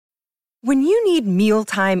When you need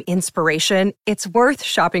mealtime inspiration, it's worth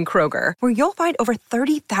shopping Kroger, where you'll find over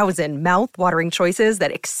 30,000 mouth-watering choices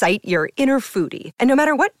that excite your inner foodie. And no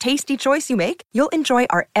matter what tasty choice you make, you'll enjoy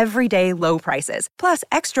our everyday low prices, plus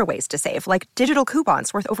extra ways to save, like digital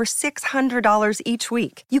coupons worth over $600 each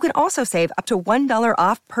week. You can also save up to $1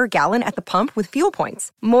 off per gallon at the pump with fuel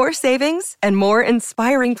points. More savings and more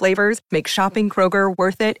inspiring flavors make shopping Kroger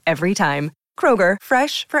worth it every time. Kroger,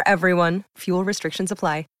 fresh for everyone. Fuel restrictions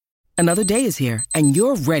apply. Another day is here, and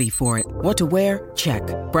you're ready for it. What to wear? Check.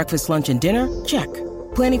 Breakfast, lunch, and dinner? Check.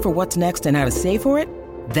 Planning for what's next and how to save for it?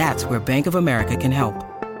 That's where Bank of America can help.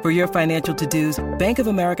 For your financial to-dos, Bank of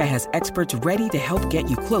America has experts ready to help get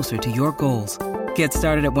you closer to your goals. Get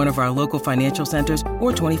started at one of our local financial centers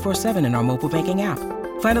or 24/7 in our mobile banking app.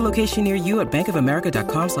 Find a location near you at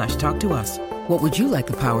bankofamerica.com/talktous. What would you like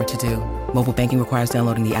the power to do? Mobile banking requires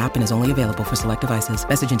downloading the app and is only available for select devices.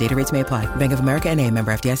 Message and data rates may apply. Bank of America N.A.,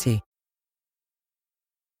 member FDIC.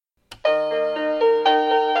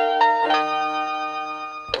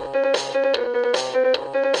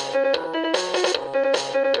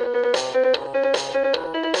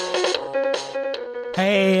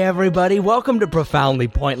 Hey everybody, welcome to Profoundly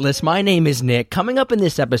Pointless. My name is Nick. Coming up in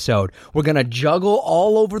this episode, we're going to juggle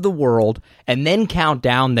all over the world and then count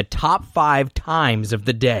down the top 5 times of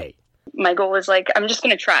the day. My goal was I'm just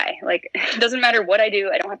going to try. It doesn't matter what I do.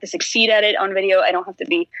 I don't have to succeed at it on video. I don't have to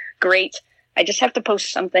be great. I just have to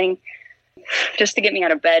post something just to get me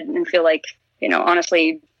out of bed and feel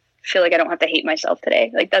honestly, feel like I don't have to hate myself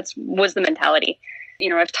today. Was the mentality.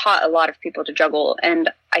 I've taught a lot of people to juggle, and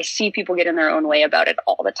I see people get in their own way about it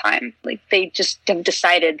all the time. They just have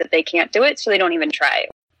decided that they can't do it, so they don't even try.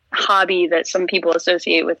 A hobby that some people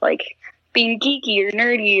associate with being geeky or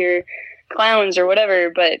nerdy or clowns or whatever,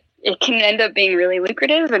 but it can end up being really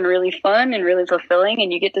lucrative and really fun and really fulfilling,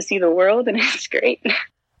 and you get to see the world, and it's great.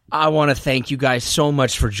 I want to thank you guys so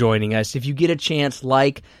much for joining us. If you get a chance,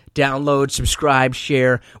 download, subscribe,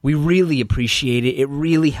 share. We really appreciate it. It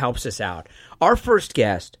really helps us out. Our first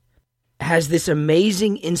guest has this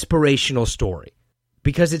amazing inspirational story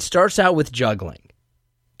because it starts out with juggling.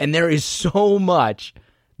 And there is so much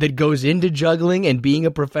that goes into juggling and being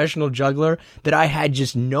a professional juggler that I had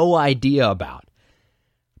just no idea about.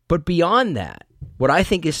 But beyond that, what I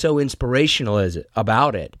think is so inspirational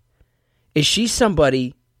about it is she's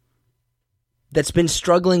somebody that's been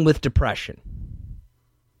struggling with depression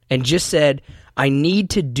and just said, I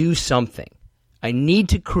need to do something. I need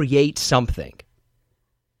to create something.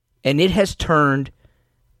 And it has turned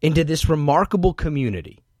into this remarkable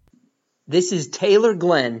community. This is Taylor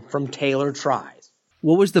Glenn from Taylor Tries.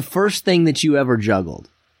 What was the first thing that you ever juggled?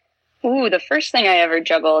 Ooh, the first thing I ever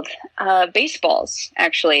juggled, baseballs,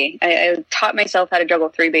 actually. I taught myself how to juggle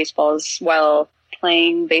 3 baseballs while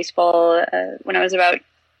playing baseball when I was about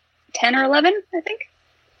 10 or 11, I think.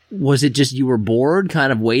 Was it just you were bored,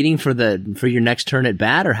 kind of waiting for your next turn at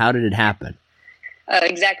bat, or how did it happen?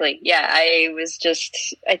 Exactly. Yeah, I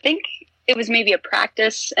think it was maybe a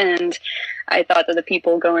practice, and I thought that the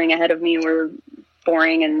people going ahead of me were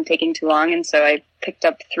boring and taking too long, and so I picked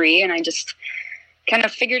up 3, and I just kind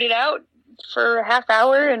of figured it out for a half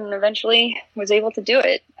hour and eventually was able to do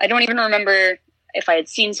it. I don't even remember if I had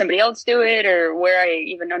seen somebody else do it or where I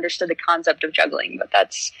even understood the concept of juggling, but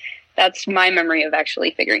that's my memory of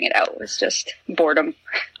actually figuring it out, was just boredom.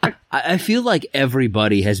 I feel like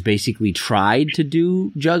everybody has basically tried to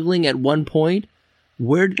do juggling at one point.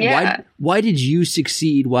 Why did you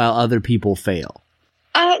succeed while other people fail?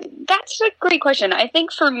 That's a great question. I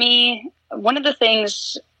think for me, one of the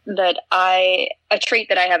things that a trait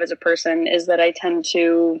that I have as a person is that I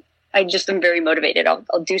just am very motivated.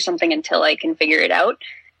 I'll do something until I can figure it out.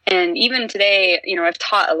 And even today, I've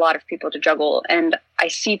taught a lot of people to juggle, and I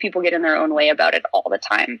see people get in their own way about it all the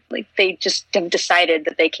time. They just have decided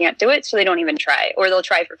that they can't do it, so they don't even try. Or they'll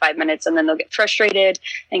try for 5 minutes and then they'll get frustrated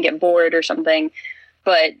and get bored or something.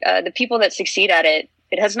 But the people that succeed at it,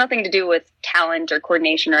 it has nothing to do with talent or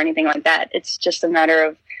coordination or anything like that. It's just a matter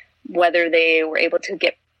of whether they were able to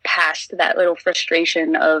get past that little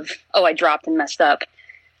frustration of, oh, I dropped and messed up.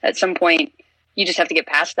 At some point, you just have to get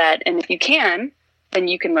past that. And if you can, then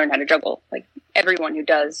you can learn how to juggle. Everyone who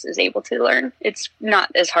does is able to learn. It's not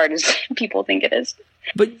as hard as people think it is.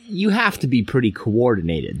 But you have to be pretty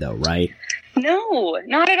coordinated, though, right? No,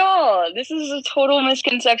 not at all. This is a total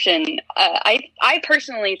misconception. I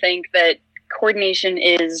personally think that coordination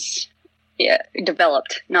is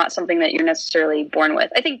developed, not something that you're necessarily born with.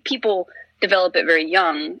 I think people develop it very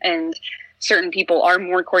young, and certain people are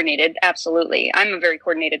more coordinated. Absolutely. I'm a very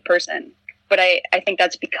coordinated person, but I think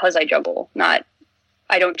that's because I juggle,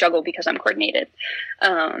 I don't juggle because I'm coordinated.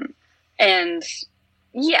 And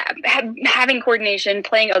yeah, having coordination,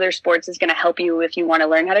 playing other sports is going to help you if you want to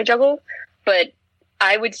learn how to juggle. But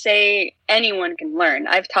I would say anyone can learn.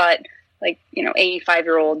 I've taught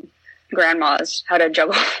 85-year-old grandmas how to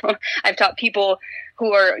juggle. I've taught people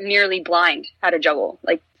who are nearly blind how to juggle,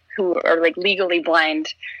 like who are like legally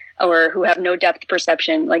blind or who have no depth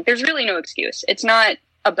perception. Like there's really no excuse. It's not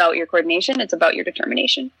about your coordination. It's about your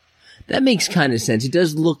determination. That makes kind of sense. It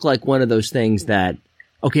does look like one of those things that,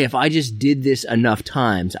 okay, if I just did this enough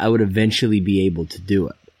times, I would eventually be able to do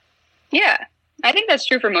it. Yeah, I think that's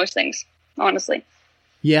true for most things, honestly.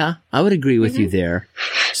 Yeah, I would agree with you there.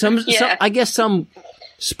 I guess some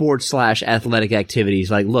sports / athletic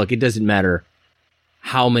activities, like, look, it doesn't matter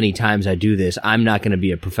how many times I do this. I'm not going to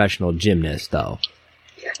be a professional gymnast, though.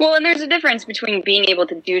 Well, and there's a difference between being able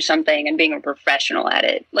to do something and being a professional at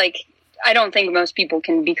it. Like, I don't think most people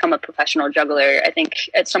can become a professional juggler. I think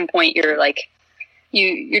at some point you're like,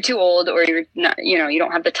 you're too old, or you're not, you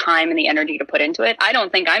don't have the time and the energy to put into it. I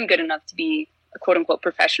don't think I'm good enough to be a quote unquote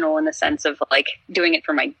professional in the sense of like doing it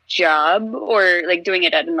for my job or like doing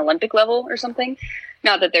it at an Olympic level or something.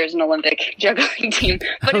 Not that there's an Olympic juggling team,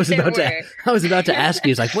 but I was about to ask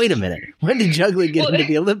you, it's like, wait a minute, when did juggling get into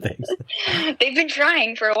the Olympics? They've been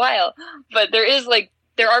trying for a while, but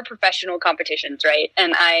there are professional competitions, right?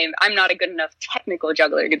 And I'm not a good enough technical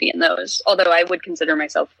juggler to be in those, although I would consider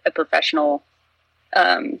myself a professional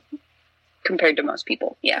compared to most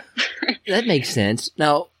people. Yeah. That makes sense.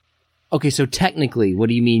 Now, okay, so technically, what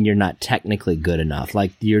do you mean you're not technically good enough?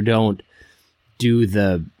 Like you don't do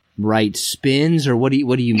the right spins, or what do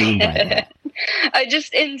you mean by that?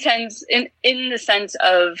 Just in the sense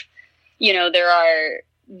of, there are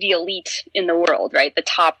the elite in the world, right? The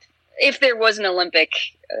top. If there was an Olympic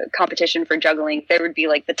competition for juggling, there would be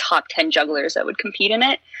like the top 10 jugglers that would compete in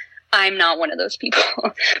it. I'm not one of those people,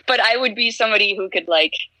 but I would be somebody who could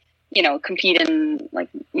compete in like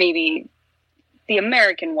maybe the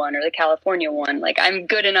American one or the California one. Like I'm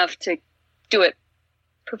good enough to do it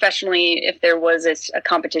professionally if there was a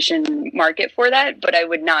competition market for that, but I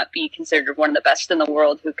would not be considered one of the best in the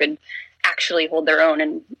world who could actually hold their own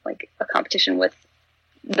in like a competition with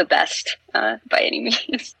the best by any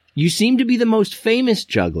means. You seem to be the most famous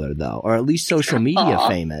juggler, though, or at least social media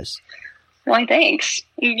famous. Why, thanks.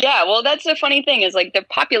 Yeah, well, that's the funny thing is, like, the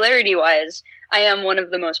popularity-wise, I am one of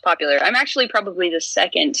the most popular. I'm actually probably the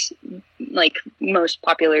second, like, most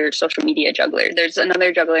popular social media juggler. There's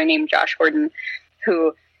another juggler named Josh Horton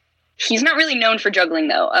who, he's not really known for juggling,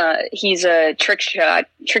 though. He's a trick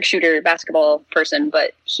shooter basketball person,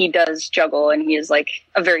 but he does juggle, and he is, like,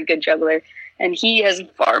 a very good juggler. And he has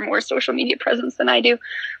far more social media presence than I do.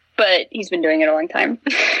 But he's been doing it a long time.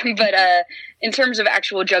 But in terms of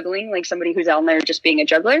actual juggling, like somebody who's out there just being a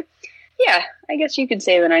juggler, yeah, I guess you could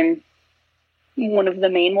say that I'm one of the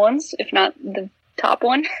main ones, if not the top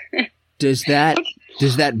one. Does that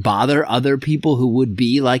bother other people who would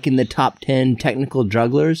be like in the top 10 technical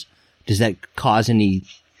jugglers? Does that cause any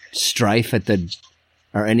strife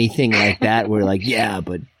or anything like that where like, yeah,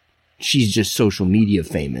 but she's just social media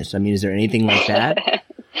famous? I mean, is there anything like that?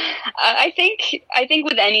 I think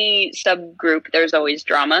with any subgroup, there's always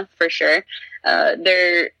drama for sure.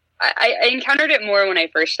 I encountered it more when I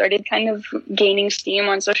first started kind of gaining steam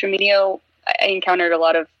on social media. I encountered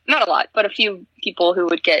not a lot, but a few people who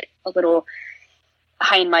would get a little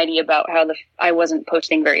high and mighty about how I wasn't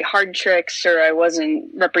posting very hard tricks or I wasn't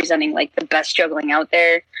representing like the best juggling out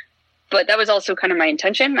there. But that was also kind of my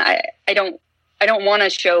intention. I don't want to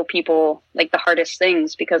show people like the hardest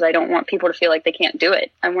things because I don't want people to feel like they can't do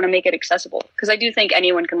it. I want to make it accessible because I do think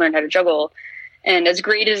anyone can learn how to juggle. And as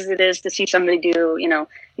great as it is to see somebody do,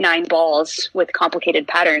 9 balls with complicated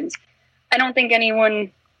patterns, I don't think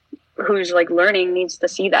anyone who's like learning needs to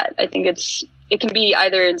see that. I think it can be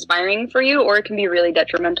either inspiring for you or it can be really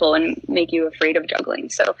detrimental and make you afraid of juggling.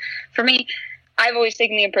 So for me, I've always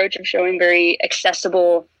taken the approach of showing very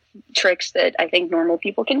accessible tricks that I think normal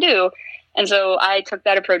people can do. And so I took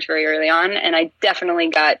that approach very early on, and I definitely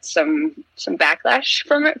got some backlash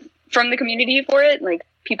from the community for it. Like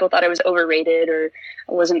people thought I was overrated or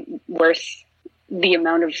I wasn't worth the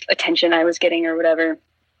amount of attention I was getting or whatever.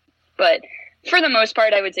 But for the most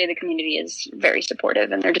part, I would say the community is very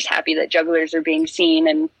supportive, and they're just happy that jugglers are being seen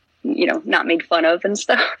and, not made fun of and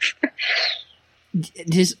stuff.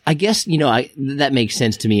 I guess, that makes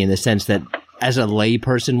sense to me in the sense that as a lay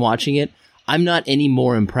person watching it, I'm not any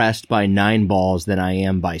more impressed by 9 balls than I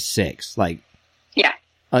am by 6. Yeah,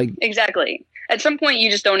 exactly. At some point,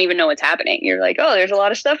 you just don't even know what's happening. You're like, oh, there's a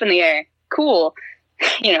lot of stuff in the air. Cool.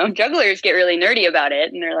 Jugglers get really nerdy about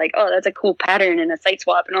it. And they're like, oh, that's a cool pattern and a sight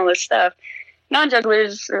swap and all this stuff.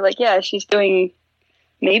 Non-jugglers are like, yeah, she's doing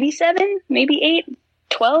maybe 7, maybe 8.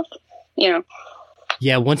 12,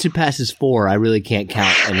 Yeah, once it passes 4, I really can't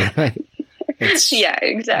count anyway. Yeah,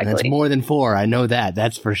 exactly. That's more than 4. I know that.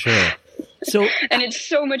 That's for sure. So, and it's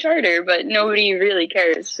so much harder, but nobody really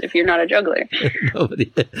cares if you're not a juggler.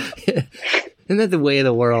 Nobody. Isn't that the way of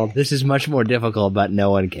the world? This is much more difficult, but no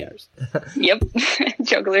one cares. Yep.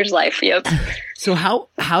 Juggler's life. Yep. So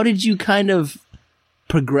how did you kind of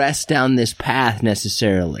progress down this path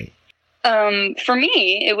necessarily? For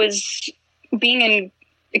me, it was being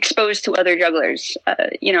exposed to other jugglers.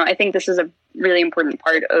 I think this is a really important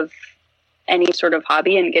part of any sort of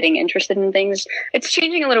hobby and getting interested in things. It's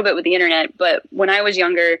changing a little bit with the internet, but when I was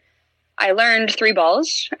younger, I learned 3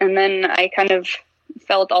 balls, and then I kind of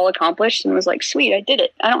felt all accomplished and was like, sweet, I did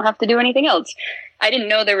it. I don't have to do anything else. I didn't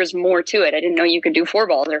know there was more to it. I didn't know you could do 4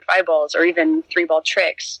 balls or 5 balls or even 3-ball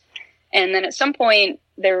tricks. And then at some point,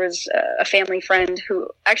 there was a family friend who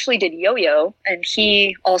actually did yo-yo, and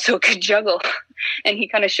he also could juggle. And he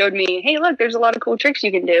kind of showed me, hey, look, there's a lot of cool tricks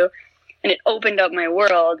you can do. And it opened up my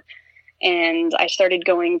world. And I started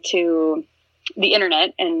going to the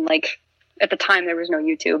internet, and at the time there was no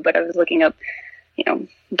YouTube, but I was looking up,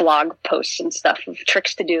 blog posts and stuff of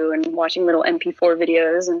tricks to do and watching little MP4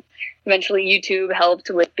 videos. And eventually YouTube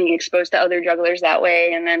helped with being exposed to other jugglers that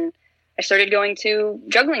way. And then I started going to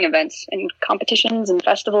juggling events and competitions and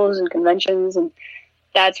festivals and conventions. And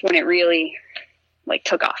that's when it really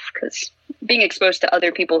took off, because being exposed to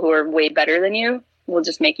other people who are way better than you will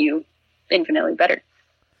just make you infinitely better.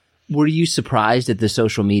 Were you surprised at the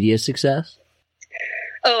social media success?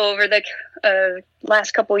 Oh, over the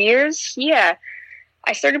last couple years? Yeah.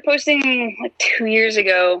 I started posting 2 years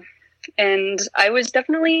ago, and I was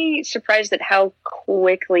definitely surprised at how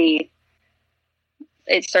quickly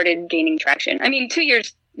it started gaining traction. I mean, 2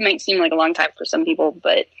 years might seem like a long time for some people,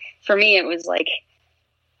 but for me, it was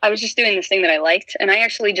I was just doing this thing that I liked, and I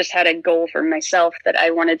actually just had a goal for myself that I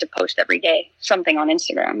wanted to post every day, something on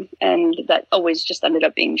Instagram, and that always just ended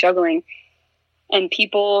up being juggling. And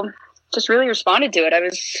people just really responded to it.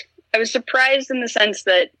 I was surprised in the sense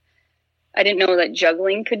that I didn't know that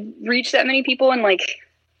juggling could reach that many people and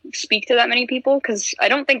speak to that many people, because I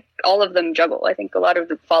don't think all of them juggle. I think a lot of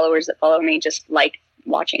the followers that follow me just like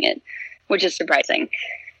watching it, which is surprising.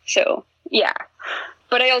 So, yeah.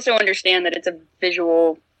 But I also understand that it's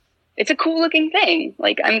a cool looking thing.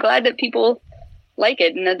 I'm glad that people like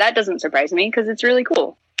it, and that doesn't surprise me because it's really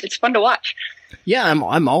cool. It's fun to watch. Yeah,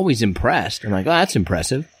 I'm always impressed. I'm like, oh, that's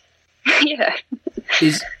impressive. Yeah.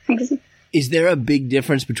 Is there a big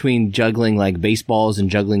difference between juggling baseballs and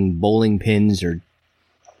juggling bowling pins? Or,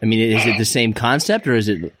 is it the same concept, or is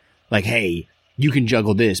it hey, you can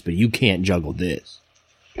juggle this, but you can't juggle this?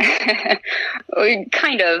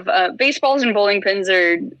 Kind of. Baseballs and bowling pins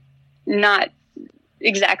are not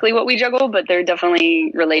exactly what we juggle, but they're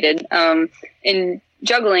definitely related. In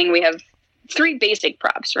juggling, we have 3 basic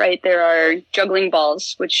props, right? There are juggling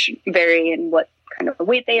balls, which vary in what kind of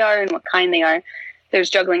weight they are and what kind they are. There's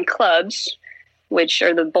juggling clubs, which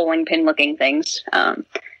are the bowling pin looking things. And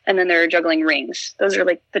then there are juggling rings. Those are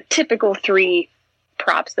the typical 3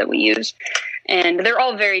 props that we use. And they're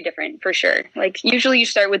all very different, for sure. Usually you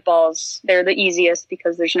start with balls. They're the easiest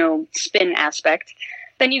because there's no spin aspect.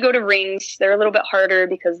 Then you go to rings. They're a little bit harder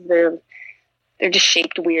because they're just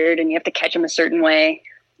shaped weird and you have to catch them a certain way.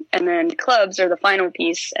 And then clubs are the final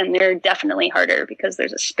piece, and they're definitely harder because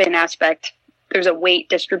there's a spin aspect. There's a weight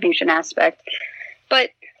distribution aspect.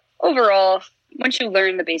 But overall, once you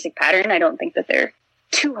learn the basic pattern, I don't think that they're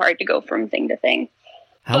too hard to go from thing to thing.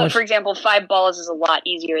 For example, 5 balls is a lot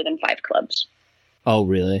easier than 5 clubs. Oh,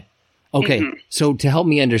 really? Okay, So to help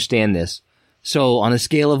me understand this, so on a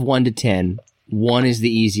scale of 1 to 10, 1 is the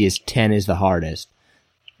easiest, 10 is the hardest.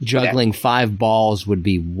 Juggling 5 balls would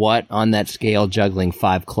be what on that scale? Juggling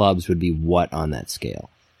 5 clubs would be what on that scale?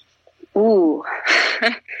 Ooh.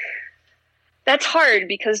 That's hard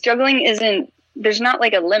because juggling there's not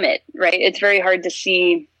a limit, right? It's very hard to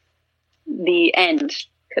see the end,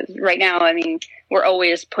 because right now, we're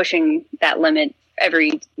always pushing that limit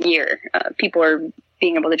every year. People are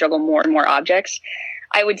being able to juggle more and more objects.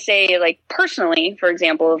 I would say, personally, for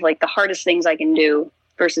example, of the hardest things I can do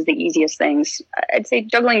versus the easiest things, I'd say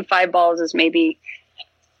juggling 5 balls is maybe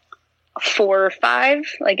 4 or 5.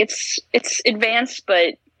 It's advanced,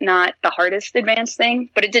 but not the hardest advanced thing.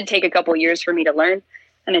 But it did take a couple years for me to learn,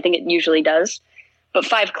 and I think it usually does. But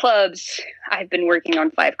 5 clubs, I've been working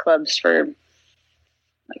on 5 clubs for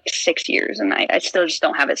 6 years, and I still just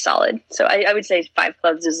don't have it solid. So I would say 5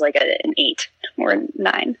 clubs is an 8 or a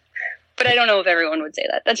 9. But I don't know if everyone would say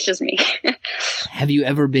that. That's just me. Have you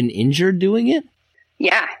ever been injured doing it?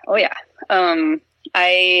 Yeah. Oh, yeah.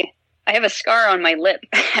 I I have a scar on my lip,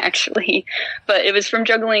 actually, but it was from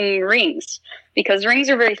juggling rings, because rings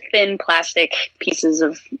are very thin plastic pieces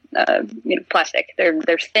of, plastic. They're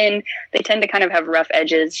thin. They tend to kind of have rough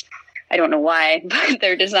edges. I don't know why, but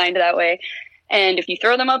they're designed that way. And if you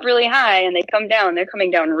throw them up really high and they come down, they're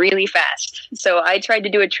coming down really fast. So I tried to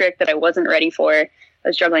do a trick that I wasn't ready for. I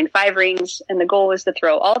was juggling 5 rings, and the goal was to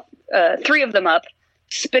throw all 3 of them up,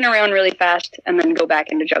 spin around really fast, and then go back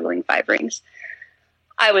into juggling 5 rings.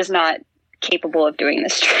 I was not capable of doing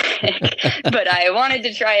this trick, but I wanted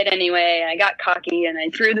to try it anyway. I got cocky and I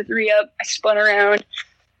threw the 3 up. I spun around,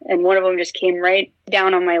 and one of them just came right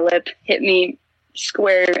down on my lip, hit me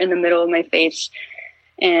square in the middle of my face.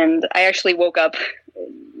 And I actually woke up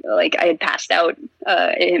like I had passed out.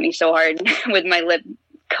 It hit me so hard with my lip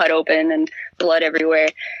cut open and blood everywhere.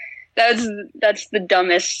 That's the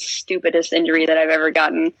dumbest, stupidest injury that I've ever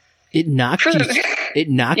gotten. It knocked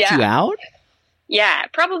you out? Yeah,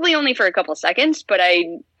 probably only for a couple seconds, but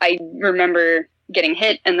I remember getting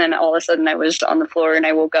hit, and then all of a sudden I was on the floor and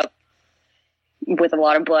I woke up with a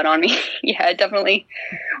lot of blood on me. Yeah, it definitely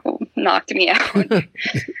knocked me out.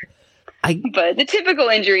 But the typical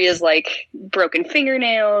injury is like broken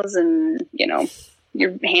fingernails and,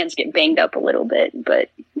 your hands get banged up a little bit, but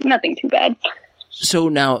nothing too bad. So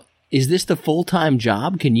now, is this the full-time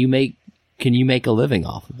job? Can you make a living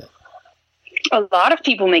off of it? A lot of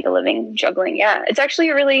people make a living juggling. Yeah, it's actually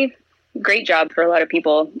a really great job for a lot of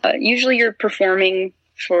people. Usually you're performing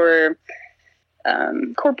for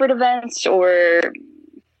corporate events, or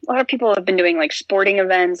a lot of people have been doing like sporting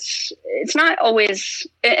events. It's not always,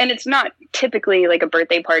 and it's not typically like a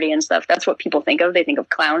birthday party and stuff. That's what people think of. They think of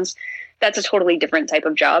clowns. That's a totally different type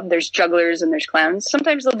of job. There's jugglers and there's clowns.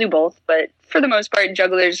 Sometimes they'll do both, but for the most part,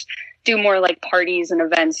 jugglers do more like parties and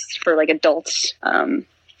events for like adults.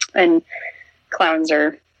 And clowns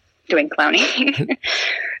are doing clowning.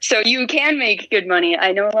 So you can make good money.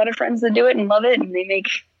 I know a lot of friends that do it and love it, and they make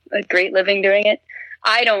a great living doing it.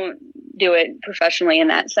 I don't do it professionally in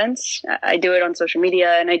that sense. I do it on social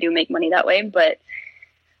media and I do make money that way, but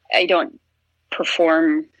I don't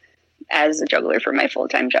perform as a juggler for my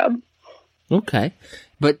full-time job. Okay.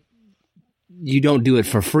 But you don't do it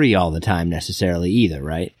for free all the time necessarily either,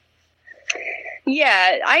 right?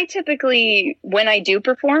 Yeah, I typically, when I do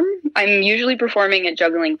perform, I'm usually performing at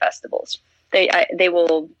juggling festivals. They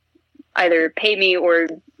will either pay me or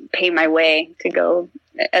pay my way to go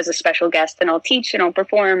as a special guest, and I'll teach and I'll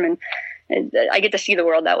perform, and I get to see the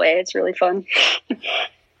world that way. It's really fun.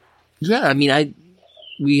 Yeah, I mean,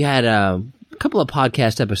 we had a couple of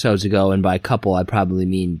podcast episodes ago, and by couple, I probably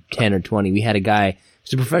mean 10 or 20. We had a guy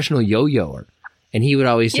who's a professional yo-yoer, and he would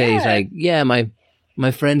always say, he's like, yeah,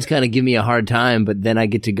 my friends kind of give me a hard time, but then I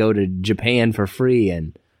get to go to Japan for free,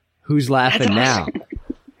 and who's laughing now?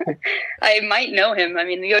 I might know him. I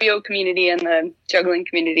mean, the yo-yo community and the juggling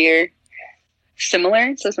community are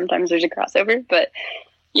similar, so sometimes there's a crossover. But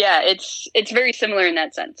yeah, it's very similar in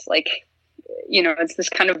that sense. Like, it's this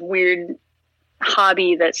kind of weird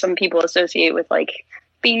hobby that some people associate with like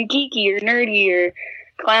being geeky or nerdy or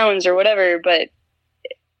clowns or whatever, but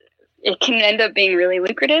it can end up being really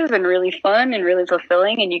lucrative and really fun and really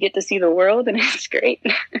fulfilling, and you get to see the world, and it's great.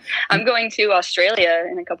 I'm going to Australia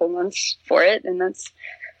in a couple months for it, and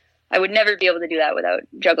I would never be able to do that without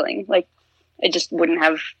juggling. Like, I just wouldn't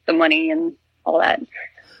have the money and all that.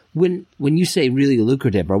 When you say really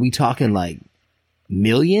lucrative, are we talking like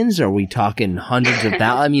millions? Or are we talking hundreds of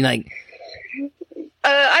thousands? I mean, like...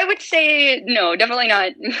 I would say no, definitely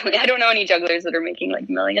not. I don't know any jugglers that are making like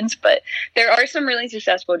millions, but there are some really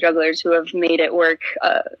successful jugglers who have made it work,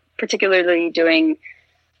 particularly doing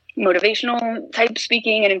motivational type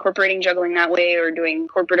speaking and incorporating juggling that way, or doing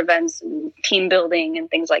corporate events and team building and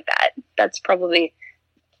things like that. That's probably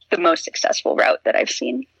the most successful route that I've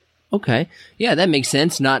seen. Okay. Yeah, that makes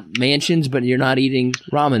sense. Not mansions, but you're not eating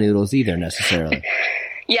ramen noodles either necessarily.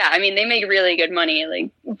 Yeah, I mean, they make really good money,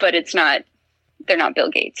 but they're not Bill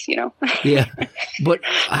Gates, Yeah. But,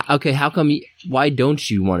 okay, why don't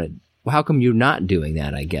you want to, how come you're not doing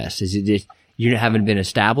that, I guess? Is it just you haven't been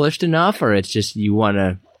established enough, or it's just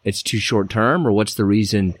it's too short term, or what's the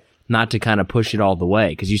reason not to kind of push it all the way?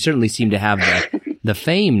 Because you certainly seem to have the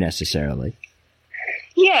fame necessarily.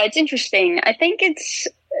 Yeah, it's interesting. I think it's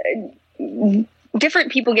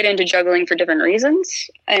different people get into juggling for different reasons.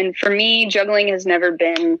 And for me, juggling has never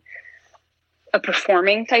been a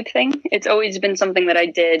performing type thing. It's always been something that I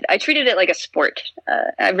did. I treated it like a sport.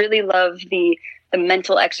 I really love the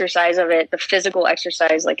mental exercise of it, the physical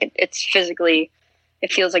exercise. Like it's physically,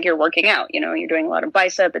 it feels like you're working out, you're doing a lot of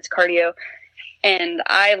bicep, it's cardio. And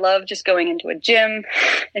I love just going into a gym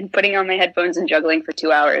and putting on my headphones and juggling for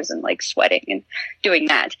 2 hours and like sweating and doing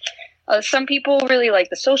that. Some people really like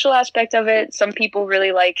the social aspect of it. Some people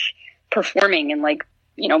really like performing and like,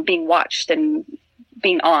 you know, being watched and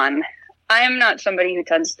being on. I am not somebody who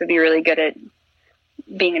tends to be really good at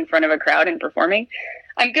being in front of a crowd and performing.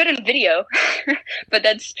 I'm good in video, but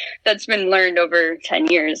that's been learned over 10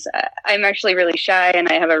 years. I'm actually really shy, and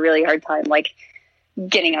I have a really hard time like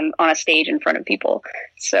getting on a stage in front of people.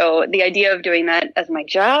 So the idea of doing that as my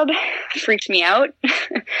job freaks me out.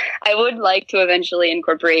 I would like to eventually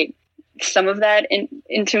incorporate some of that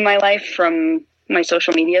into my life from my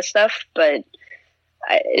social media stuff, but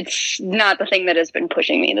it's not the thing that has been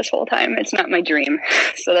pushing me this whole time. It's not my dream.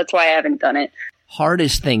 So that's why I haven't done it.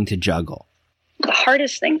 Hardest thing to juggle? The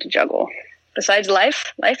hardest thing to juggle, besides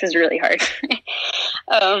life is really hard.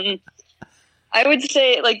 I would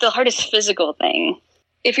say like the hardest physical thing.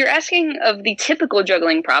 If you're asking of the typical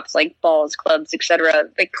juggling props like balls, clubs, etc.,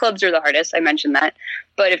 like clubs are the hardest. I mentioned that.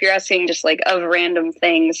 But if you're asking just like of random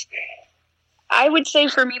things, I would say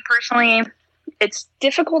for me personally, it's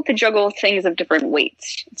difficult to juggle things of different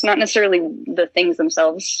weights. It's not necessarily the things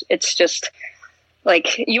themselves. It's just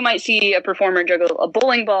like you might see a performer juggle a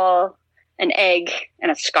bowling ball, an egg,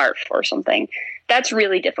 and a scarf or something. That's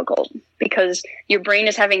really difficult because your brain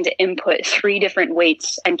is having to input 3 different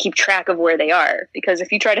weights and keep track of where they are. Because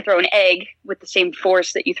if you try to throw an egg with the same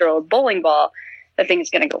force that you throw a bowling ball, the thing is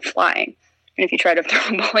going to go flying. And if you try to throw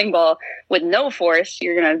a bowling ball with no force,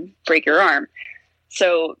 you're going to break your arm.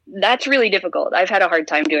 So that's really difficult. I've had a hard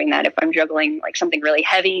time doing that if I'm juggling like something really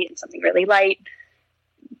heavy and something really light.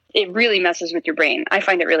 It really messes with your brain. I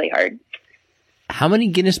find it really hard. How many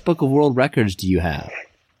Guinness Book of World Records do you have?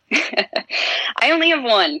 I only have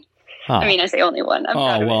one. Huh. I mean, I say only one.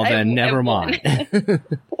 I'm well, then never mind.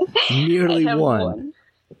 Nearly one.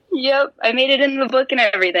 Yep. I made it in the book and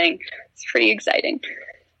everything. It's pretty exciting.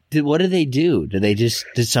 What do they do?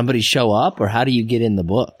 Did somebody show up, or how do you get in the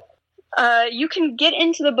book? You can get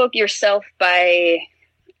into the book yourself I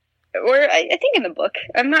think in the book.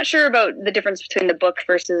 I'm not sure about the difference between the book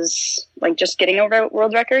versus like just getting a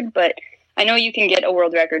world record, but I know you can get a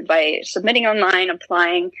world record by submitting online,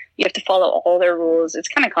 applying. You have to follow all their rules. It's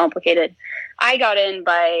kind of complicated. I got in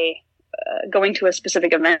by going to a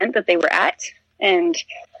specific event that they were at and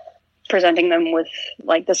presenting them with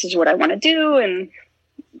like, this is what I want to do, and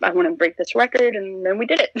I want to break this record, and then we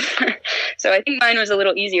did it. So I think mine was a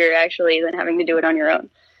little easier actually than having to do it on your own.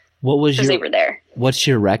 What was because they were there. What's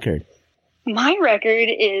your record? My record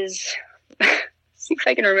is, see if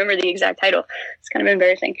I can remember the exact title. It's kind of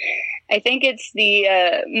embarrassing. I think it's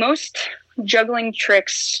the most juggling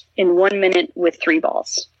tricks in 1 minute with 3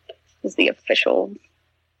 balls is the official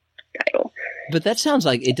title. But that sounds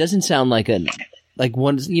like, it doesn't sound like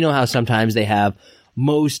one, you know how sometimes they have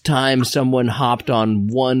most times someone hopped on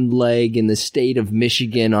one leg in the state of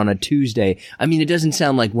Michigan on a Tuesday. I mean, it doesn't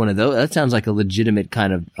sound like one of those. That sounds like a legitimate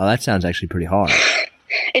kind of, that sounds actually pretty hard.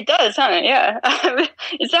 It does, huh? Yeah.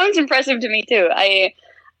 It sounds impressive to me too. I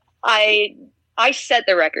set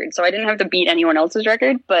the record, so I didn't have to beat anyone else's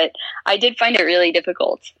record, but I did find it really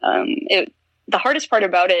difficult. The hardest part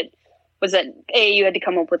about it was that you had to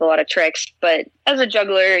come up with a lot of tricks, but as a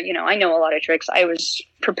juggler, you know, I know a lot of tricks. I was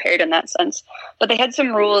prepared in that sense, but they had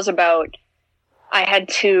some rules about I had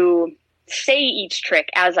to say each trick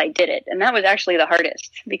as I did it. And that was actually the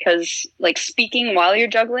hardest because like speaking while you're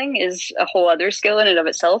juggling is a whole other skill in and of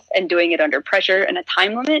itself, and doing it under pressure and a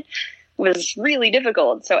time limit was really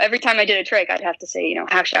difficult. So every time I did a trick, I'd have to say, you know,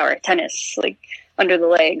 half shower, tennis, like under the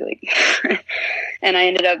leg, like, and I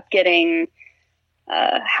ended up getting,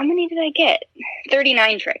 how many did I get?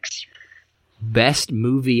 39 tricks. Best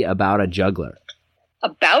movie about a juggler.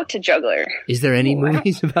 About a juggler. Is there any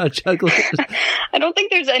movies about jugglers? I don't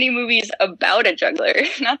think there's any movies about a juggler.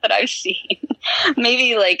 Not that I've seen.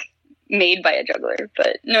 Maybe like made by a juggler,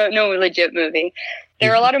 but no legit movie.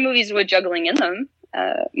 There are a lot of movies with juggling in them.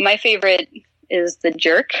 My favorite is The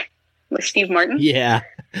Jerk with Steve Martin. Yeah,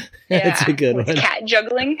 that's a good one. Cat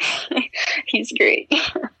juggling. He's great.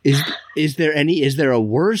 Is there a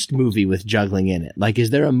worst movie with juggling in it? Like, is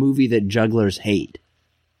there a movie that jugglers hate?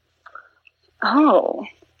 Oh,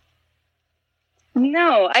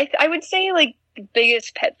 no. I would say like the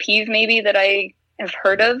biggest pet peeve maybe that I have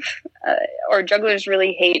heard of, or jugglers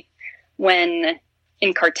really hate when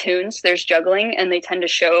in cartoons there's juggling and they tend to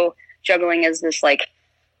show juggling as this like,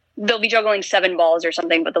 they'll be juggling 7 balls or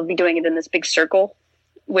something, but they'll be doing it in this big circle,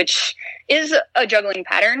 which is a juggling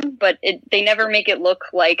pattern, but they never make it look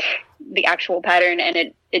like the actual pattern,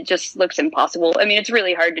 and it just looks impossible. I mean, it's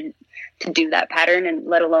really hard to do that pattern, and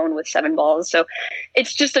let alone with 7 balls. So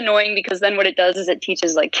it's just annoying because then what it does is it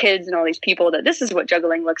teaches like kids and all these people that this is what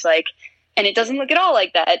juggling looks like. And it doesn't look at all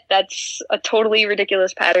like that. That's a totally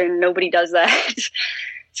ridiculous pattern. Nobody does that.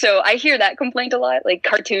 So I hear that complaint a lot, like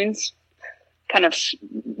cartoons kind of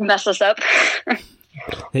mess us up.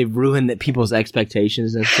 They ruin people's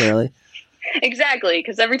expectations necessarily. Exactly,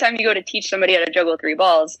 because every time you go to teach somebody how to juggle 3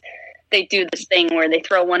 balls, they do this thing where they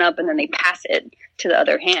throw one up and then they pass it to the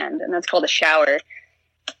other hand, and that's called a shower.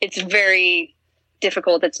 It's very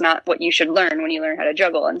difficult. It's not what you should learn when you learn how to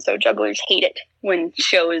juggle, and so jugglers hate it when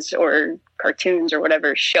shows or cartoons or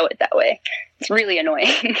whatever show it that way. It's really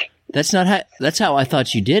annoying. That's how I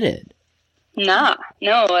thought you did it. No.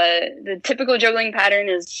 The typical juggling pattern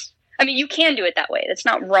is, I mean, you can do it that way. It's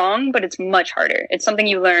not wrong, but it's much harder. It's something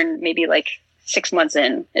you learn maybe like 6 months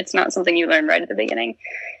in. It's not something you learn right at the beginning.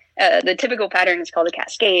 The typical pattern is called a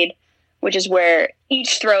cascade, which is where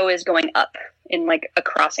each throw is going up in like a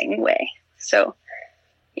crossing way. So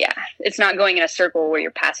yeah, it's not going in a circle where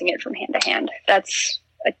you're passing it from hand to hand. That's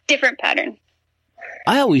a different pattern.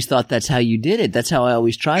 I always thought that's how you did it. That's how I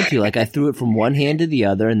always tried to. Like I threw it from one hand to the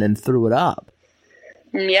other and then threw it up.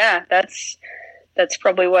 Yeah, that's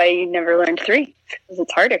probably why you never learned 3, because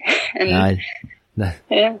it's harder. And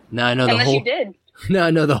yeah. Now I know the Unless whole. you did. Now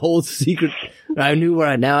I know the whole secret. I know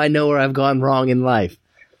where I've gone wrong in life.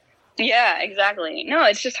 Yeah, exactly. No,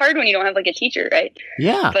 it's just hard when you don't have like a teacher, right?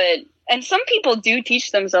 Yeah. And some people do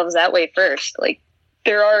teach themselves that way first. Like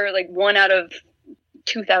there are like 1 out of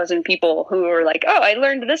 2,000 people who are like, oh, I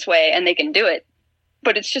learned this way, and they can do it.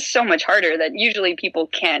 But it's just so much harder that usually people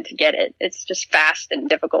can't get it. It's just fast and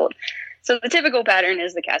difficult. So the typical pattern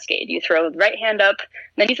is the cascade. You throw the right hand up,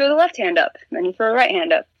 then you throw the left hand up, then you throw the right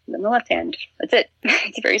hand up, then the left hand. That's it.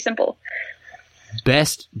 It's very simple.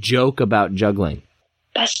 Best joke about juggling.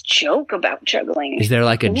 Best joke about juggling. Is there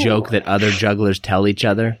like a joke that other jugglers tell each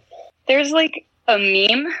other? There's like a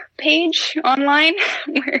meme page online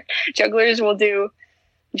where jugglers will do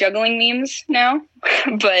juggling memes now.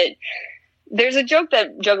 But there's a joke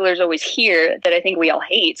that jugglers always hear that I think we all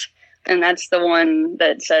hate. And that's the one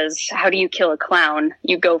that says, how do you kill a clown?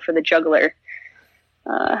 You go for the juggler.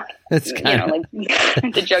 That's kind of like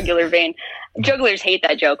the jugular vein. Jugglers hate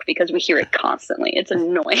that joke because we hear it constantly. It's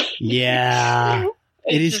annoying. Yeah.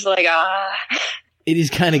 It's just like, It is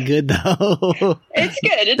kind of good, though. It's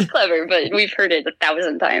good. It's clever, but we've heard it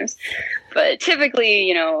 1,000 times. But typically,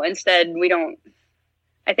 instead, we don't...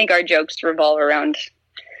 I think our jokes revolve around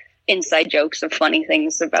inside jokes of funny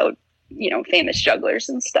things about, famous jugglers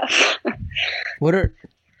and stuff.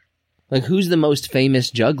 Who's the most famous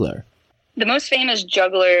juggler? The most famous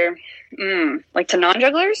juggler, like to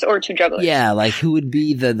non-jugglers or to jugglers? Yeah, like who would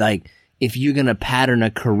be if you're going to pattern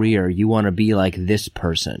a career, you want to be like this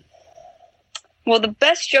person? Well, the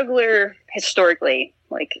best juggler historically,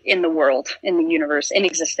 like in the world, in the universe, in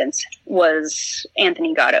existence, was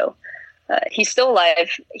Anthony Gatto. He's still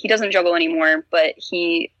alive. He doesn't juggle anymore, but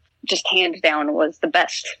he just hands down was the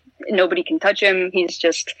best. Nobody can touch him.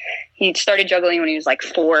 He started juggling when he was like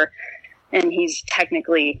 4, and he's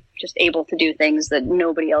technically just able to do things that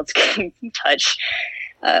nobody else can touch.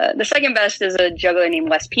 The second best is a juggler named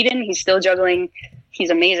Wes Peden. He's still juggling.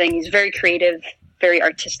 He's amazing. He's very creative, very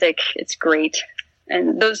artistic. It's great.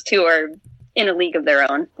 And those two are in a league of their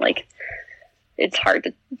own. Like, it's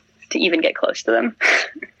hard to even get close to them.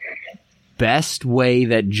 Best way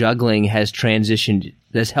that juggling has transitioned,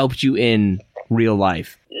 that's helped you in real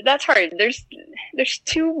life? That's hard. There's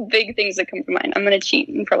 2 big things that come to mind. I'm going to cheat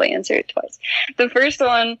and probably answer it twice. The first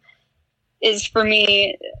one is, for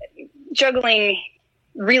me, juggling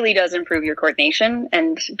really does improve your coordination.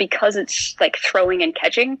 And because it's like throwing and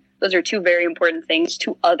catching, those are 2 very important things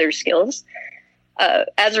to other skills.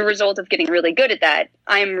 As a result of getting really good at that,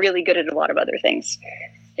 I'm really good at a lot of other things.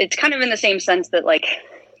 It's kind of in the same sense that, like,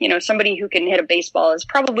 somebody who can hit a baseball is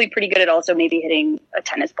probably pretty good at also maybe hitting a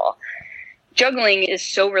tennis ball. Juggling is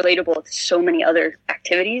so relatable to so many other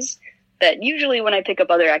activities that usually when I pick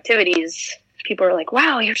up other activities, people are like,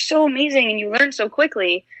 wow, you're so amazing and you learn so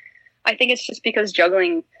quickly. I think it's just because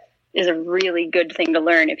juggling is a really good thing to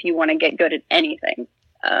learn if you want to get good at anything.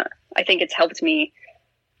 I think it's helped me,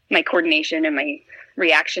 my coordination and my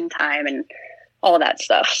reaction time and all that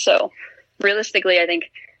stuff. So realistically, I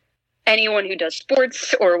think anyone who does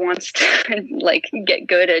sports or wants to like get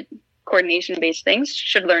good at coordination-based things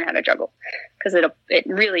should learn how to juggle, because it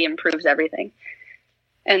really improves everything.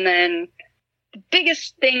 And then the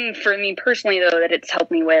biggest thing for me personally, though, that it's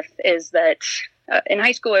helped me with is that in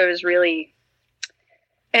high school I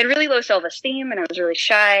had really low self-esteem, and I was really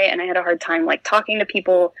shy, and I had a hard time like talking to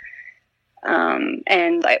people.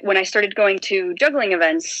 And when I started going to juggling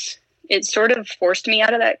events, it sort of forced me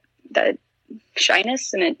out of that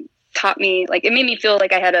shyness, and it taught me, like, it made me feel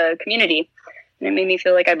like I had a community, and it made me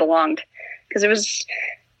feel like I belonged. because it was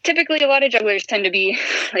typically a lot of jugglers tend to be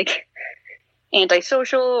like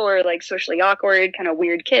antisocial or like socially awkward, kind of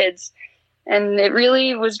weird kids. And it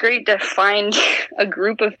really was great to find a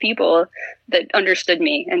group of people that understood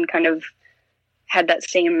me and kind of had that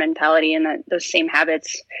same mentality and those same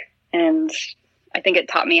habits. And I think it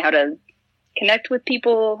taught me how to connect with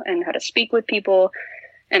people and how to speak with people.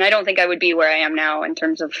 And I don't think I would be where I am now in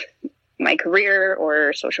terms of my career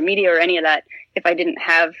or social media or any of that if I didn't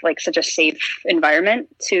have like such a safe environment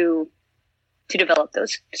to develop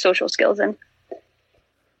those social skills in.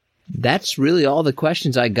 That's really all the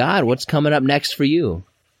questions I got. What's coming up next for you?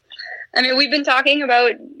 I mean, we've been talking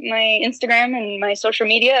about my Instagram and my social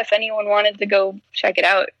media. If anyone wanted to go check it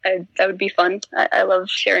out, that would be fun. I love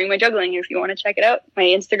sharing my juggling. If you want to check it out, my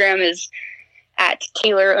Instagram is at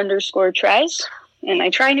Taylor_tries. And I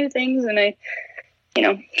try new things and I,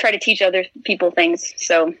 try to teach other people things.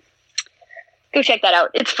 So go check that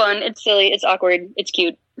out. It's fun. It's silly. It's awkward. It's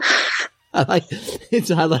cute. I like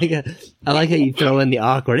how you throw in the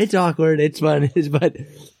awkward. It's awkward. It's fun. But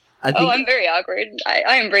I'm very awkward.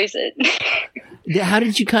 I embrace it. How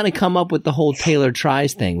did you kind of come up with the whole Taylor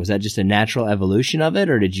Tries thing? Was that just a natural evolution of it,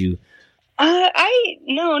 or did you?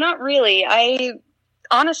 No, not really. I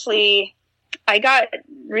got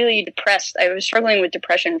really depressed. I was struggling with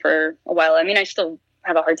depression for a while. I mean, I still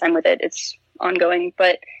have a hard time with it. It's ongoing,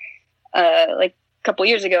 but like a couple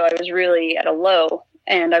years ago, I was really at a low.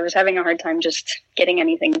 And I was having a hard time just getting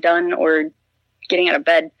anything done or getting out of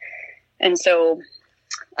bed. And so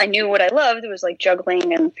I knew what I loved. It was like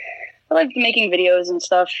juggling, and I loved making videos and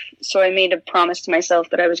stuff. So I made a promise to myself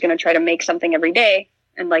that I was going to try to make something every day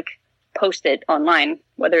and like post it online,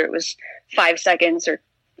 whether it was 5 seconds or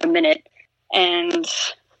a minute. And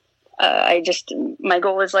my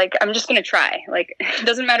goal was like, I'm just going to try. Like, it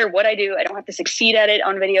doesn't matter what I do. I don't have to succeed at it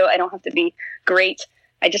on video. I don't have to be great.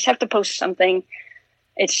 I just have to post something.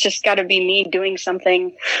 It's just got to be me doing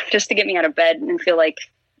something just to get me out of bed and feel like,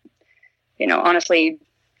 honestly,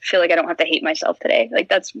 feel like I don't have to hate myself today.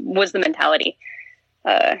 Like was the mentality.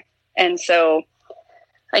 And so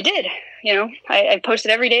I did, I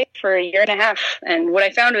posted every day for a year and a half. And what I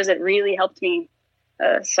found was it really helped me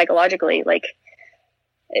psychologically. Like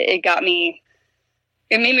it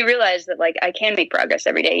made me realize that like I can make progress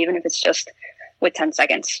every day, even if it's just with 10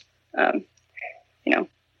 seconds.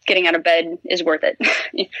 Getting out of bed is worth it.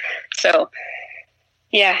 So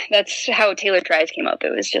yeah, that's how Taylor Tries came up. It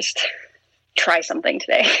was just try something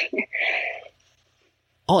today.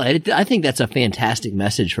 Oh, I think that's a fantastic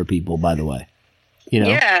message for people, by the way.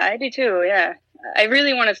 Yeah, I do too. Yeah. I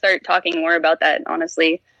really want to start talking more about that,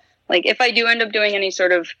 honestly. Like if I do end up doing any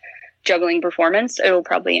sort of juggling performance, it will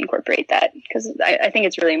probably incorporate that because I think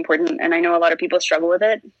it's really important. And I know a lot of people struggle with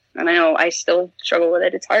it. And I know I still struggle with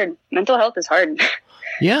it. It's hard. Mental health is hard.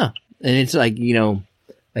 Yeah. And it's like,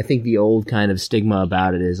 I think the old kind of stigma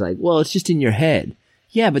about it is like, well, it's just in your head.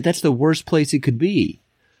 Yeah, but that's the worst place it could be.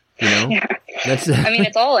 Yeah. I mean,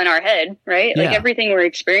 it's all in our head, right? Yeah. Like everything we're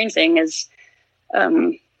experiencing is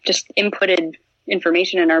just inputted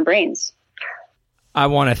information in our brains. I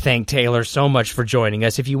want to thank Taylor so much for joining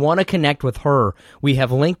us. If you want to connect with her, we have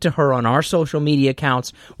linked to her on our social media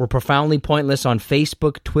accounts. We're Profoundly Pointless on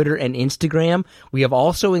Facebook, Twitter, and Instagram. We have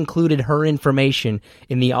also included her information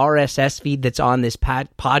in the RSS feed that's on this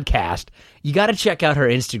podcast. You got to check out her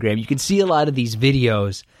Instagram. You can see a lot of these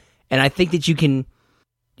videos, and I think that you can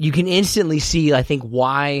instantly see, I think,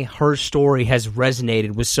 why her story has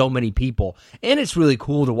resonated with so many people. And it's really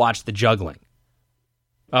cool to watch the juggling.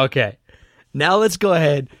 Okay. Now let's go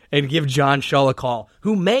ahead and give John Shull a call,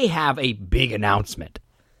 who may have a big announcement.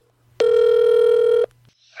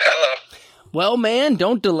 Hello. Well, man,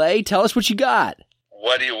 don't delay. Tell us what you got.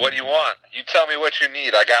 What do you want? You tell me what you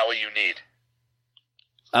need. I got what you need.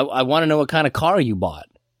 I want to know what kind of car you bought.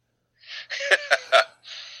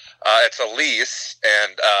 It's a lease,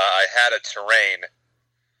 and I had a Terrain, and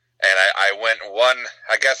I went one,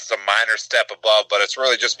 I guess it's a minor step above, but it's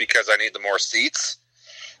really just because I need the more seats.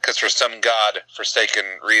 Because for some God-forsaken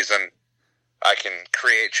reason, I can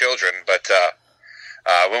create children, but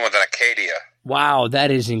I went with an Acadia. Wow, that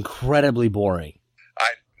is incredibly boring.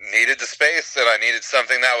 I needed the space, and I needed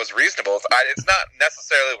something that was reasonable. It's not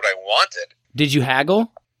necessarily what I wanted. Did you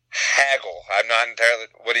haggle? Haggle? I'm not entirely...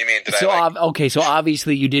 What do you mean? Okay, so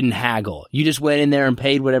obviously you didn't haggle. You just went in there and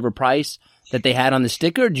paid whatever price that they had on the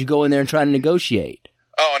sticker, or did you go in there and try to negotiate?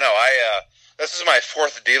 Oh, no, this is my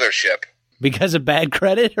 4th dealership. Because of bad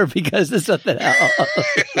credit or because of something else? Could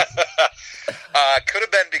have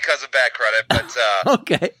been because of bad credit, but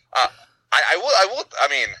okay. I will. I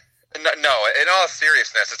mean, no. In all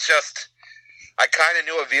seriousness, it's just I kind of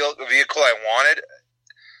knew a vehicle I wanted,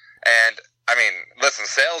 and I mean, listen,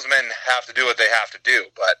 salesmen have to do what they have to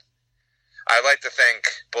do, but I like to think,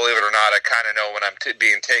 believe it or not, I kind of know when I'm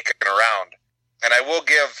being taken around. And I will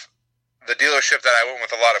give the dealership that I went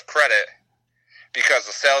with a lot of credit, because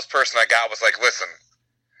the salesperson I got was like, listen,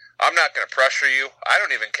 I'm not going to pressure you. I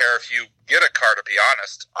don't even care if you get a car, to be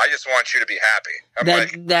honest. I just want you to be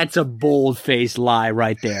happy. That's a bold-faced lie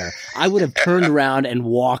right there. I would have turned around and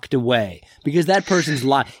walked away, because that person's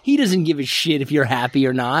lying. He doesn't give a shit if you're happy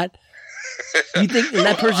or not. You think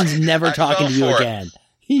that person's never talking to you again?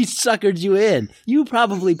 He suckered you in. You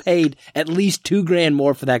probably paid at least $2,000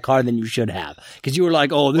 more for that car than you should have, because you were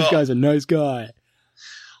like, "Oh, this guy's a nice guy."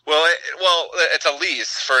 Well, it's a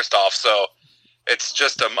lease, first off, so it's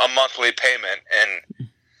just a monthly payment, and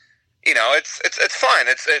you know, it's fine.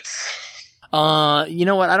 It's. You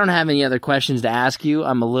know what? I don't have any other questions to ask you.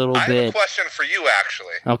 I'm a little bit. I have a question for you,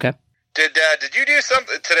 actually. Okay. Did you do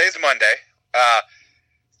something? Today's Monday.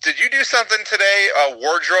 Did you do something today,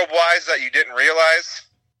 wardrobe-wise, that you didn't realize?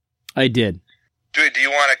 I did. Do you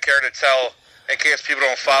want to care to tell, in case people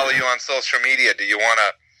don't follow you on social media? Do you want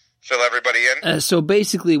to fill everybody in? So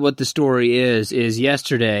basically, what the story is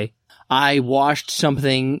yesterday I washed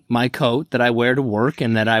my coat that I wear to work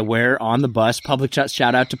and that I wear on the bus.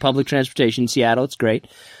 Shout out to public transportation in Seattle. It's great.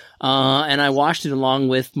 And I washed it along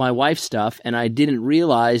with my wife's stuff, and I didn't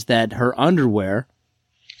realize that her underwear,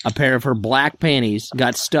 a pair of her black panties,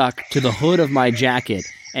 got stuck to the hood of my jacket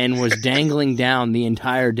and was dangling down the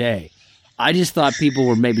entire day. I just thought people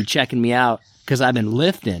were maybe checking me out because I've been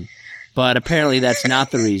lifting, but apparently that's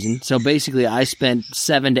not the reason. So basically, I spent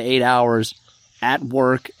 7 to 8 hours at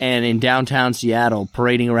work and in downtown Seattle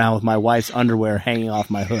parading around with my wife's underwear hanging off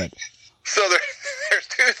my hood. So there's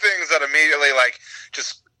two things that immediately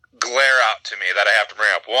just glare out to me that I have to bring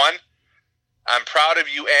up. One, I'm proud of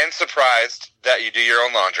you and surprised that you do your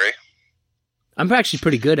own laundry. I'm actually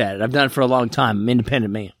pretty good at it. I've done it for a long time. I'm an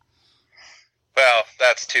independent man. Well,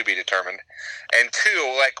 that's to be determined. And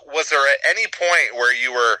two, was there at any point where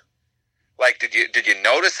you were did you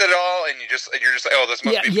notice it all, and you're just like, oh, this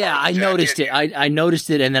must be yeah, I noticed it. I noticed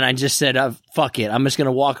it, and then I just said, fuck it. I'm just going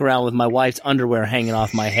to walk around with my wife's underwear hanging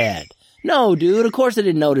off my head. No, dude, of course I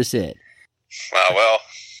didn't notice it. Well.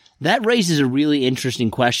 That raises a really interesting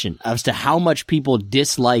question as to how much people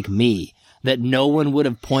dislike me that no one would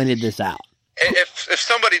have pointed this out. If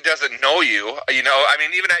somebody doesn't know you,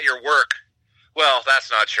 even at your work, well, that's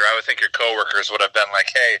not true. I would think your coworkers would have been like,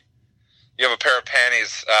 hey, you have a pair of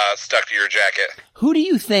panties stuck to your jacket. Who do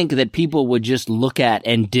you think that people would just look at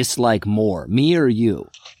and dislike more, me or you?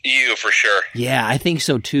 You, for sure. Yeah, I think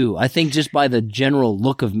so, too. I think just by the general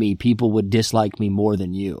look of me, people would dislike me more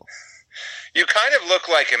than you. You kind of look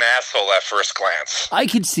like an asshole at first glance. I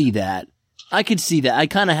could see that. I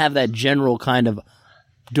kind of have that general kind of,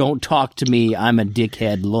 don't talk to me, I'm a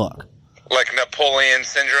dickhead look. Like Napoleon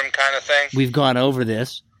syndrome kind of thing? We've gone over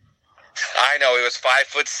this. I know, he was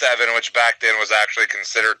 5'7", which back then was actually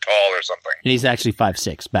considered tall or something. And he's actually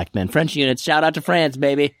 5'6" back then. French units, shout out to France,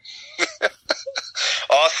 baby.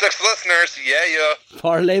 All 6 listeners, yeah.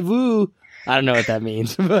 Parlez-vous. I don't know what that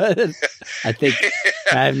means, but I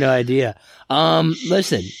have no idea.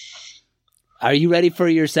 Listen, are you ready for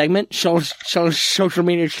your segment? Social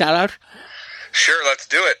media shout out? Sure, let's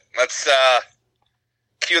do it. Let's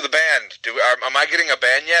cue the band. Am I getting a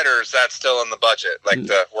band yet, or is that still in the budget?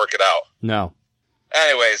 To work it out? No.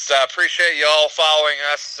 Anyways, appreciate y'all following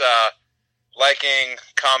us, liking,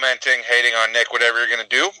 commenting, hating on Nick, whatever you're going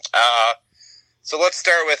to do. So let's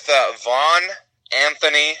start with Vaughn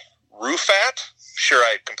Anthony Rufat. Sure,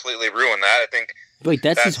 I completely ruined that. I think. Wait,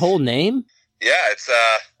 that's his whole name? Yeah, it's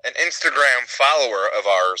an Instagram follower of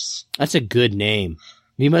ours. That's a good name.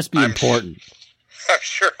 He must be important. I'm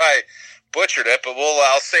sure I butchered it, but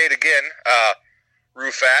I'll say it again.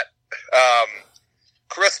 Rufat,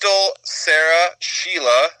 Crystal, Sarah,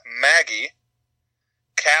 Sheila, Maggie,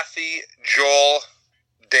 Kathy, Joel,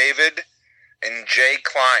 David, and Jay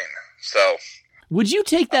Klein. So, would you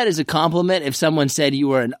take that as a compliment if someone said you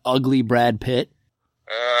were an ugly Brad Pitt?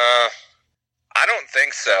 I don't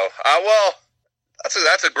think so. Well,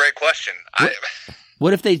 that's a great question.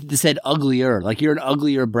 What if they said uglier? Like you're an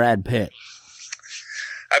uglier Brad Pitt?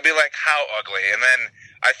 I'd be like, how ugly? And then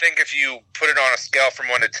I think if you put it on a scale from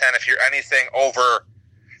 1 to 10, if you're anything over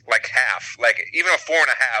half, even a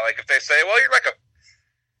 4.5, if they say, well, you're like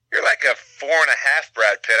a 4.5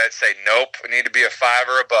 Brad Pitt, I'd say nope. I need to be a 5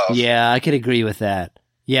 or above. Yeah, I could agree with that.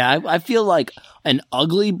 Yeah, I feel like an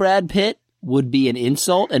ugly Brad Pitt would be an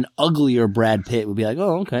insult. An uglier Brad Pitt would be like,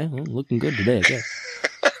 oh, okay, well, looking good today, I guess.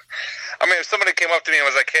 I mean, if somebody came up to me and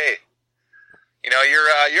was like, hey, you're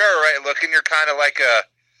all right looking, you're kind of like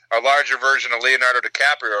a larger version of Leonardo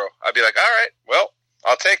DiCaprio, I'd be like, all right, well,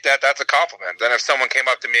 I'll take that. That's a compliment. Then if someone came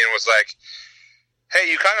up to me and was like, hey,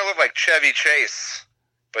 you kind of look like Chevy Chase,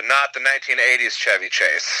 but not the 1980s Chevy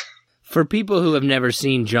Chase. For people who have never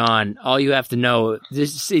seen John, all you have to know,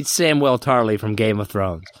 it's Samwell Tarly from Game of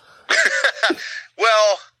Thrones.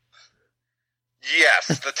 Well, yes,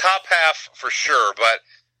 the top half for sure, but,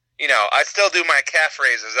 you know, I still do my calf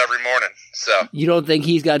raises every morning, so. You don't think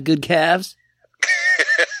he's got good calves?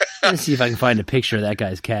 Let's see if I can find a picture of that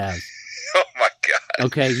guy's calves. Oh, my God.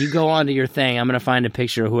 Okay, you go on to your thing. I'm going to find a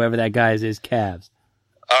picture of whoever that guy is calves.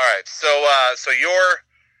 All right, so your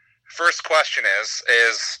first question is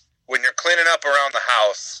when you're cleaning up around the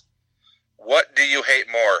house, what do you hate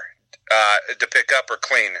more, to pick up or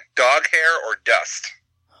clean, dog hair or dust?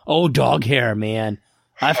 Oh, dog hair, man.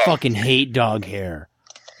 I fucking hate dog hair.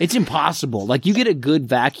 It's impossible. Like, you get a good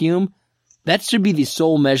vacuum, that should be the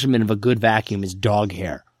sole measurement of a good vacuum is dog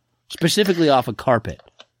hair, specifically off a carpet.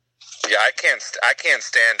 Yeah, I can't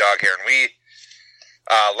stand dog hair. And we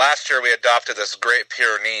last year we adopted this Great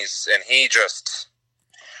Pyrenees, and he just,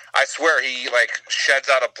 I swear, he like sheds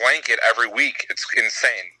out a blanket every week. It's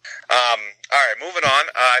insane. All right, moving on.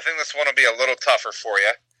 I think this one will be a little tougher for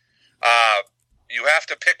you. You have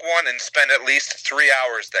to pick one and spend at least 3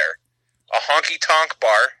 hours there. A honky-tonk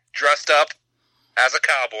bar, dressed up as a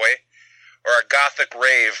cowboy, or a gothic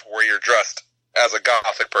rave where you're dressed as a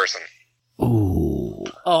gothic person. Ooh.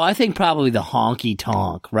 Oh, I think probably the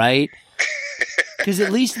honky-tonk, right? Because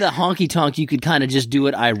at least the honky-tonk, you could kind of just do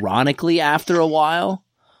it ironically after a while.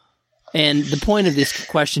 And the point of this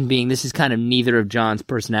question being, this is kind of neither of John's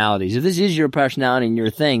personalities. If this is your personality and your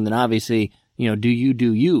thing, then obviously, you know, do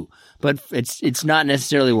you. But it's not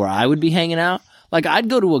necessarily where I would be hanging out. Like, I'd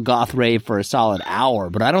go to a goth rave for a solid hour,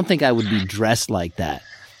 but I don't think I would be dressed like that.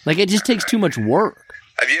 Like, it just takes too much work.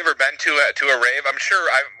 Have you ever been to a rave? I'm sure,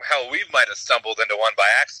 we might have stumbled into one by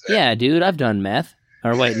accident. Yeah, dude, I've done meth.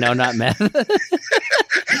 Or wait, no, not meth.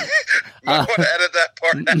 Might want to edit that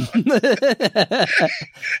part out.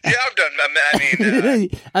 Yeah, I've done.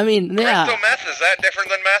 I mean, yeah. Crystal meth, is that different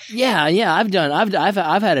than meth? Yeah,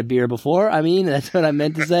 I've had a beer before. I mean, that's what I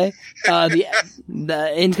meant to say.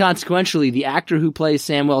 Inconsequentially, the actor who plays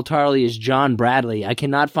Samwell Tarly is John Bradley. I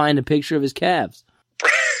cannot find a picture of his calves.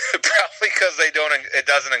 Probably because it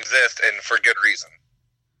doesn't exist, and for good reason.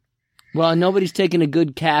 Well, nobody's taken a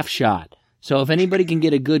good calf shot. So if anybody can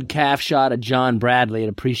get a good calf shot of John Bradley, I'd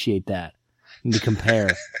appreciate that. And to compare.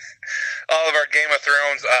 All of our Game of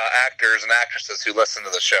Thrones actors and actresses who listen to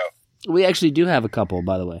the show. We actually do have a couple,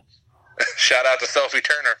 by the way. Shout out to Sophie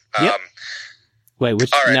Turner. Yep. Wait,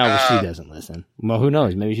 right, no, she doesn't listen. Well, who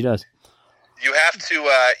knows? Maybe she does. You have to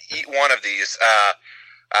eat one of these.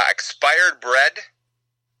 Expired bread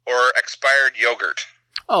or expired yogurt.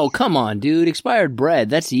 Oh, come on, dude. Expired bread.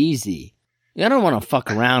 That's easy. I don't want to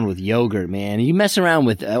fuck around with yogurt, man. You mess around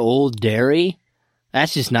with old dairy,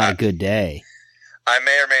 that's just not a good day. I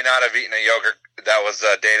may or may not have eaten a yogurt that was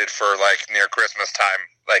dated for like near Christmas time,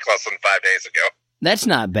 like less than 5 days ago. That's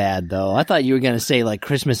not bad, though. I thought you were going to say like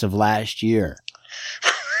Christmas of last year.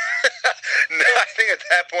 No, I think at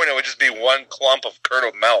that point it would just be one clump of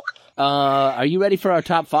curdled milk. Are you ready for our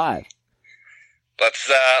top 5? Let's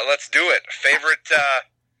do it.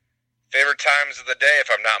 Favorite times of the day, if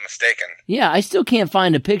I'm not mistaken. Yeah, I still can't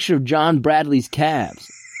find a picture of John Bradley's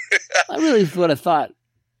calves. I really would have thought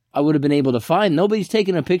I would have been able to find. Nobody's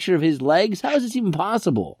taken a picture of his legs? How is this even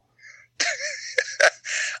possible?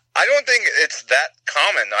 I don't think it's that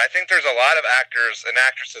common. I think there's a lot of actors and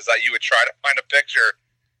actresses that you would try to find a picture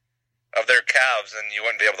of their calves and you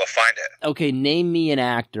wouldn't be able to find it. Okay, name me an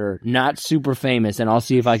actor, not super famous, and I'll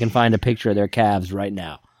see if I can find a picture of their calves right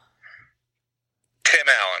now. Tim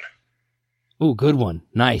Allen. Ooh, good one.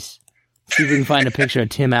 Nice. See if we can find a picture of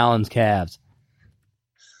Tim Allen's calves.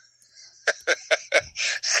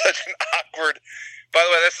 Such an awkward... By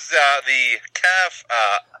the way, this is the calf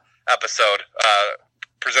episode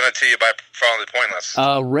presented to you by Profoundly Pointless.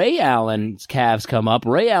 Ray Allen's calves come up.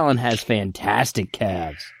 Ray Allen has fantastic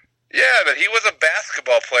calves. Yeah, but he was a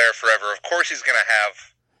basketball player forever. Of course he's going to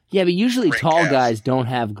have... Yeah, but usually tall calves. guys don't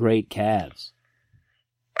have great calves.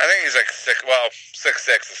 I think he's like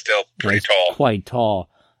 6'6" is still pretty He's tall. Quite tall.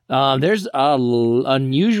 There's an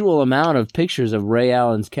unusual amount of pictures of Ray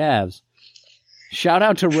Allen's calves. Shout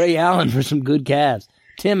out to Ray Allen for some good calves.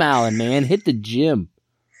 Tim Allen, man, hit the gym.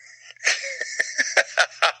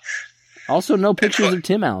 Also, no pictures of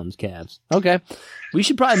Tim Allen's calves. Okay. We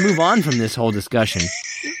should probably move on from this whole discussion.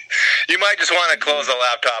 You might just want to close the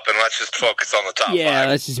laptop and let's just focus on the top 5. Yeah,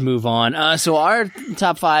 let's just move on. So our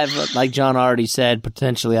top 5, like John already said,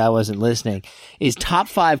 potentially I wasn't listening, is top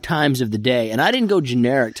 5 times of the day. And I didn't go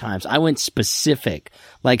generic times. I went specific,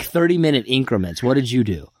 like 30-minute increments. What did you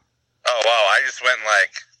do? Oh, wow. I just went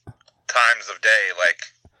like times of day, like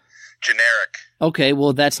generic. Okay,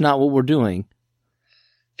 well, that's not what we're doing.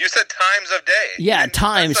 You said times of day. Yeah,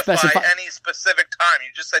 time specify any specific time. You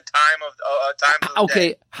just said times of the day.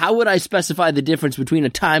 Okay, how would I specify the difference between a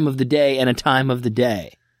time of the day and a time of the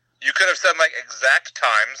day? You could have said like exact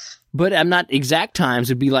times. But I'm not exact times.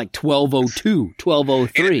 It'd be like 12:02,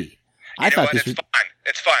 12:03. I thought this was fine.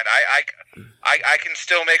 It's fine. I can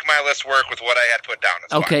still make my list work with what I had put down.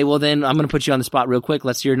 It's okay, fine. well then I'm going to put you on the spot real quick.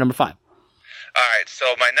 Let's hear number 5. All right,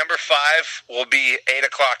 so my number 5 will be 8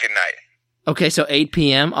 o'clock at night. Okay, so 8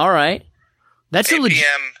 p.m. All right. That's 8 a legit.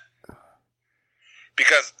 p.m.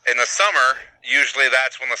 Because in the summer, usually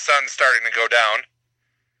that's when the sun's starting to go down,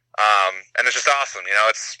 and it's just awesome. You know,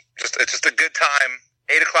 it's just a good time.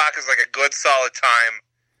 8 o'clock is like a good solid time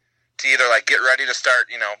to either like get ready to start,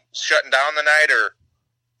 you know, shutting down the night, or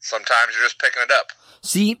sometimes you're just picking it up.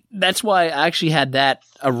 See, that's why I actually had that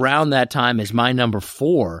around that time as my number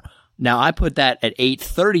 4. Now I put that at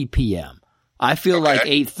 8:30 p.m. I feel like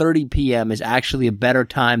 8:30 p.m. is actually a better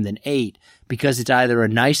time than 8 because it's either a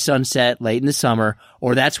nice sunset late in the summer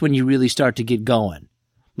or that's when you really start to get going.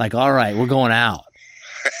 Like, all right, we're going out.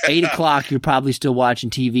 8 o'clock, you're probably still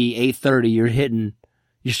watching TV. 8:30,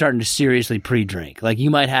 you're starting to seriously pre-drink. Like,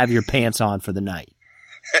 you might have your pants on for the night.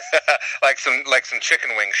 like some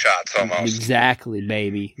chicken wing shots almost. Exactly,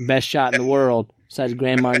 baby. Best shot in the world besides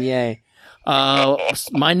Grand Marnier.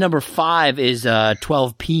 My number 5 is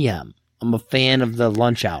 12 p.m. I'm a fan of the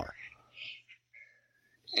lunch hour.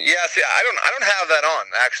 Yeah, see, I don't have that on,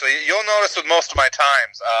 actually. You'll notice with most of my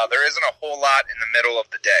times, there isn't a whole lot in the middle of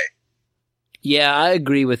the day. Yeah, I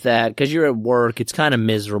agree with that, because you're at work. It's kind of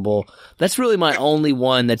miserable. That's really my only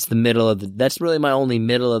one that's really my only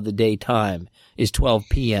middle of the day time is 12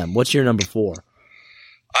 p.m. What's your number 4?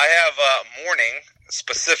 I have morning,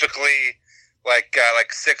 specifically like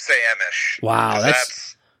 6 a.m.-ish. Wow,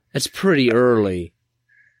 that's pretty early.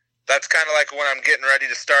 That's kind of like when I'm getting ready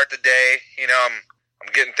to start the day. You know,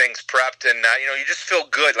 I'm getting things prepped, and you know, you just feel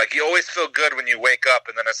good. Like, you always feel good when you wake up,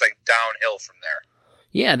 and then it's like downhill from there.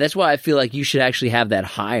 Yeah, that's why I feel like you should actually have that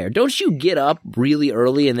higher. Don't you get up really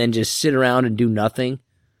early and then just sit around and do nothing?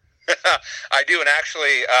 I do, and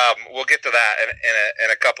actually, we'll get to that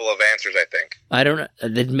in a couple of answers, I think. I don't.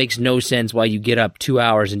 That makes no sense why you get up 2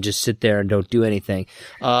 hours and just sit there and don't do anything.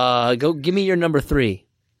 Go, give me your number 3.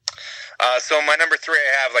 So my number 3,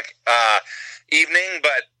 I have like evening,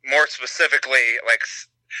 but more specifically like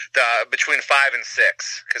between 5 and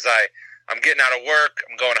 6, because I'm getting out of work,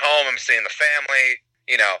 I'm going home, I'm seeing the family.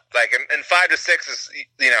 You know, like, and 5 to 6 is,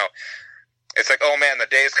 you know, it's like, oh man, the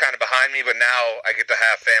day's kind of behind me, but now I get to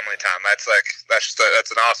have family time. That's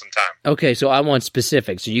an awesome time. Okay, so I want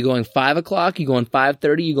specifics. So you going 5 o'clock? You going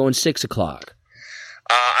 5:30? You going 6 o'clock?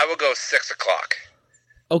 I will go 6 o'clock.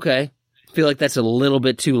 Okay, feel like that's a little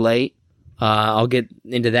bit too late. I'll get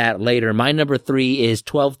into that later. My number 3 is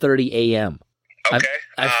 12:30 a.m. Okay.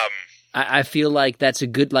 I feel like that's a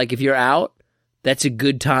good, like, if you're out, that's a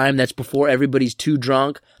good time. That's before everybody's too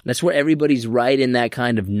drunk. That's where everybody's right in that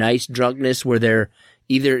kind of nice drunkenness where they're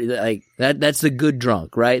either like that's the good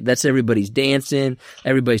drunk, right? That's everybody's dancing,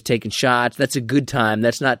 everybody's taking shots. That's a good time.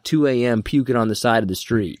 That's not 2 a.m. puking on the side of the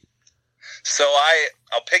street. So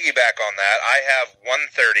I'll piggyback on that. I have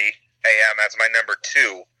 1:30 a.m. as my number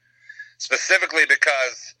 2, specifically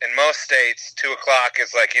because in most states, 2 o'clock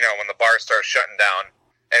is like, you know, when the bar starts shutting down,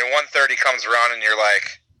 and 1:30 comes around and you're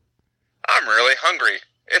like, I'm really hungry.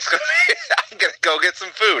 I'm gonna go get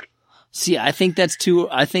some food. See, I think that's too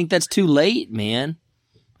late, man.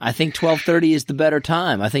 I think 12:30 is the better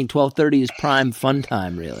time. I think 12:30 is prime fun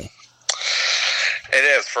time, really. It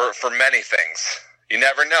is for many things. You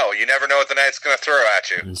never know. You never know what the night's going to throw at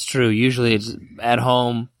you. It's true. Usually it's at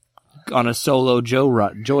home on a solo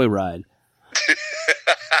joyride.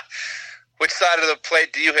 Which side of the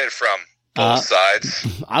plate do you hit from? Both sides.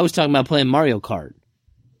 I was talking about playing Mario Kart.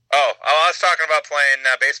 Oh, I was talking about playing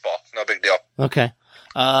baseball. No big deal. Okay.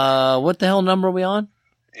 What the hell number are we on?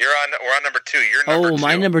 We're on number 2. You're number 2. Oh,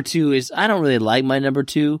 my number 2 is, I don't really like my number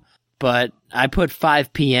 2, but I put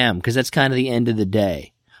 5 p.m. because that's kind of the end of the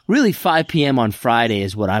day. Really, 5 p.m. on Friday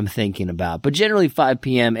is what I'm thinking about. But generally, 5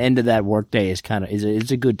 p.m. end of that workday is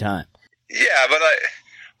it's a good time. Yeah,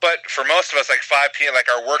 but for most of us, like 5 p.m., like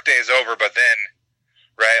our workday is over, but then,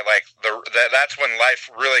 right, like that's when life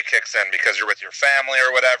really kicks in because you're with your family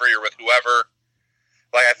or whatever, you're with whoever.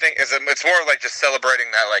 Like, I think it's more like just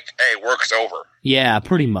celebrating that, like, hey, work's over. Yeah,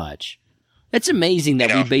 pretty much. It's amazing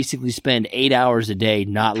that we basically spend 8 hours a day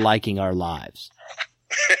not liking our lives.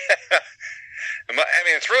 I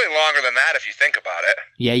mean, it's really longer than that if you think about it.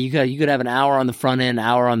 Yeah, you could have an hour on the front end, an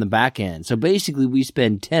hour on the back end. So basically, we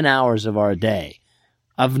spend 10 hours of our day,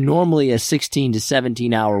 of normally a 16 to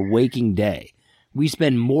 17 hour waking day. We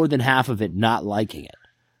spend more than half of it not liking it,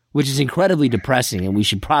 which is incredibly depressing, and we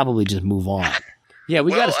should probably just move on. Yeah,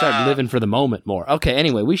 we got to start living for the moment more. Okay,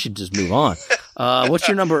 anyway, we should just move on. What's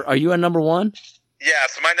your number? Are you on number one? Yeah,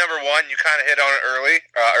 so my number one, you kind of hit on it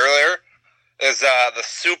earlier, is the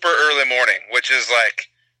super early morning, which is like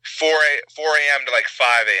 4 a.m. to like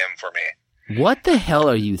 5 a.m. for me. What the hell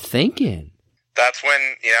are you thinking? That's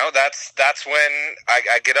when, that's when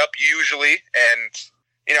I get up usually, and,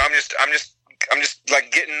 I'm just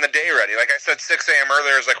like getting the day ready. Like I said, 6 a.m.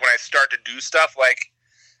 earlier is like when I start to do stuff, like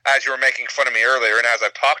as you were making fun of me earlier, and as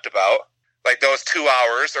I've talked about, like those 2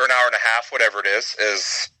 hours or an hour and a half, whatever it is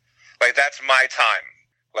like, that's my time.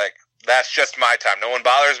 Like, that's just my time. No one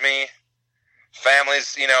bothers me.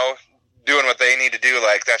 Family's, doing what they need to do.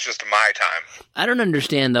 Like, that's just my time. I don't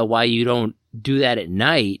understand, though, why you don't do that at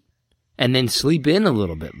night and then sleep in a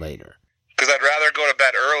little bit later. Because I'd rather go to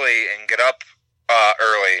bed early and get up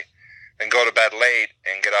early than go to bed late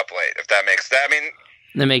and get up late, if that makes sense. I mean,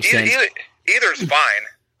 that makes sense. Either's fine.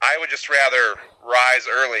 I would just rather rise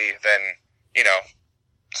early than,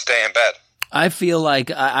 stay in bed. I feel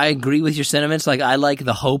like I agree with your sentiments. Like, I like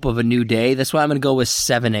the hope of a new day. That's why I'm going to go with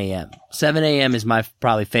 7 a.m. 7 a.m. is my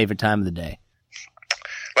probably favorite time of the day.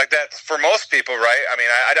 Like, that's for most people, right? I mean,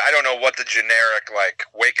 I don't know what the generic, like,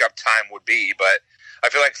 wake-up time would be, but I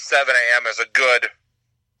feel like 7 a.m. is a good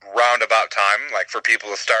roundabout time, like, for people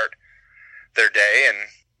to start their day and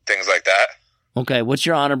things like that. Okay, what's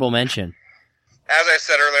your honorable mention? As I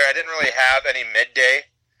said earlier, I didn't really have any midday.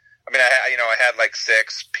 I mean, I had like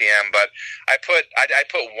 6 p.m., but I put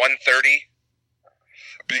 1:30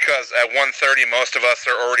 because at 1:30 most of us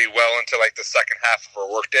are already well into like the second half of our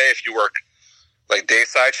workday. If you work like day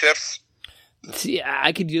side shifts, see,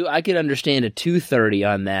 I could understand a 2:30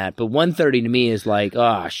 on that, but 1:30 to me is like,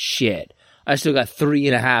 oh shit, I still got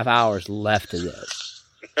 3.5 hours left of this.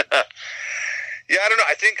 Yeah, I don't know.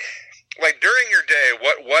 I think like during your day,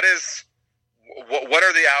 what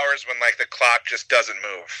are the hours when like the clock just doesn't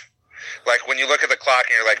move? Like when you look at the clock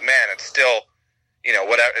and you're like, man, it's still,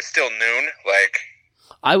 whatever, it's still noon. Like,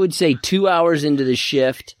 I would say 2 hours into the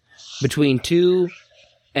shift, between 2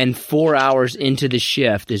 and 4 hours into the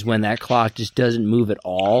shift is when that clock just doesn't move at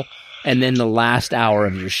all. And then the last hour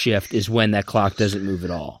of your shift is when that clock doesn't move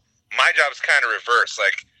at all. My job's kind of reverse.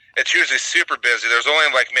 Like, it's usually super busy. There's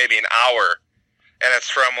only like maybe an hour, and it's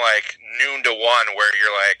from like noon to 1 where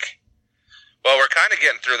you're like, well, we're kind of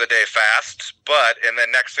getting through the day fast, and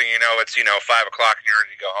then next thing you know, it's, 5 o'clock and you're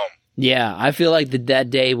ready to go home. Yeah, I feel like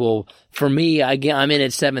that day will, for me, I'm in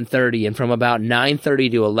at 7:30, and from about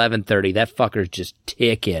 9:30 to 11:30, that fucker's just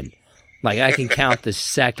ticking. Like, I can count the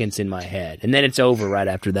seconds in my head, and then it's over right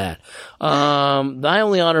after that. My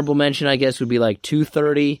only honorable mention, I guess, would be like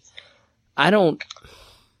 2:30. I don't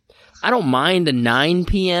mind a 9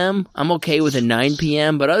 p.m. I'm okay with a 9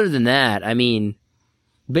 p.m., but other than that, I mean,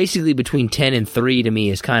 basically between 10 and 3 to me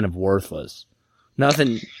is kind of worthless.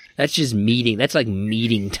 Nothing, that's just meeting. That's like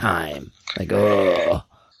meeting time. Like, oh.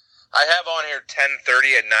 I have on here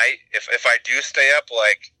 10:30 at night. If I do stay up,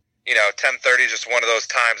 like, 10:30 is just one of those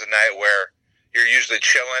times at night where you're usually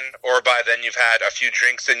chilling, or by then you've had a few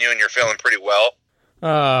drinks in you and you're feeling pretty well.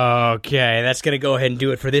 Okay, that's going to go ahead and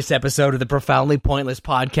do it for this episode of the Profoundly Pointless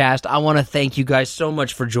Podcast. I want to thank you guys so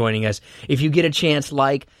much for joining us. If you get a chance,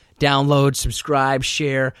 like, download, subscribe,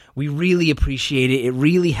 share. We really appreciate it. It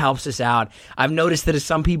really helps us out. I've noticed that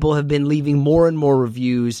some people have been leaving more and more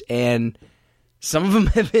reviews, and some of them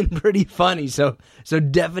have been pretty funny. So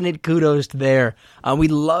definite kudos to there. We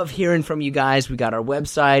love hearing from you guys. We got our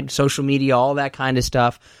website, social media, all that kind of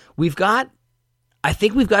stuff. I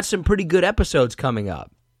think we've got some pretty good episodes coming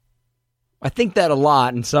up. I think that a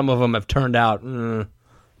lot, and some of them have turned out.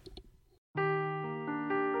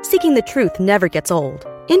 Seeking the truth never gets old.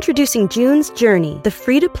 Introducing June's Journey, the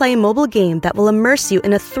free-to-play mobile game that will immerse you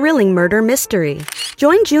in a thrilling murder mystery.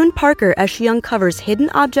 Join June Parker as she uncovers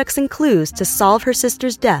hidden objects and clues to solve her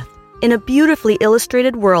sister's death in a beautifully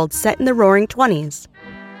illustrated world set in the Roaring '20s.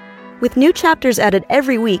 With new chapters added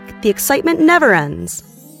every week, the excitement never ends.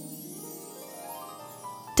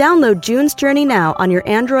 Download June's Journey now on your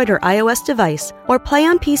Android or iOS device, or play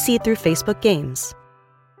on PC through Facebook Games.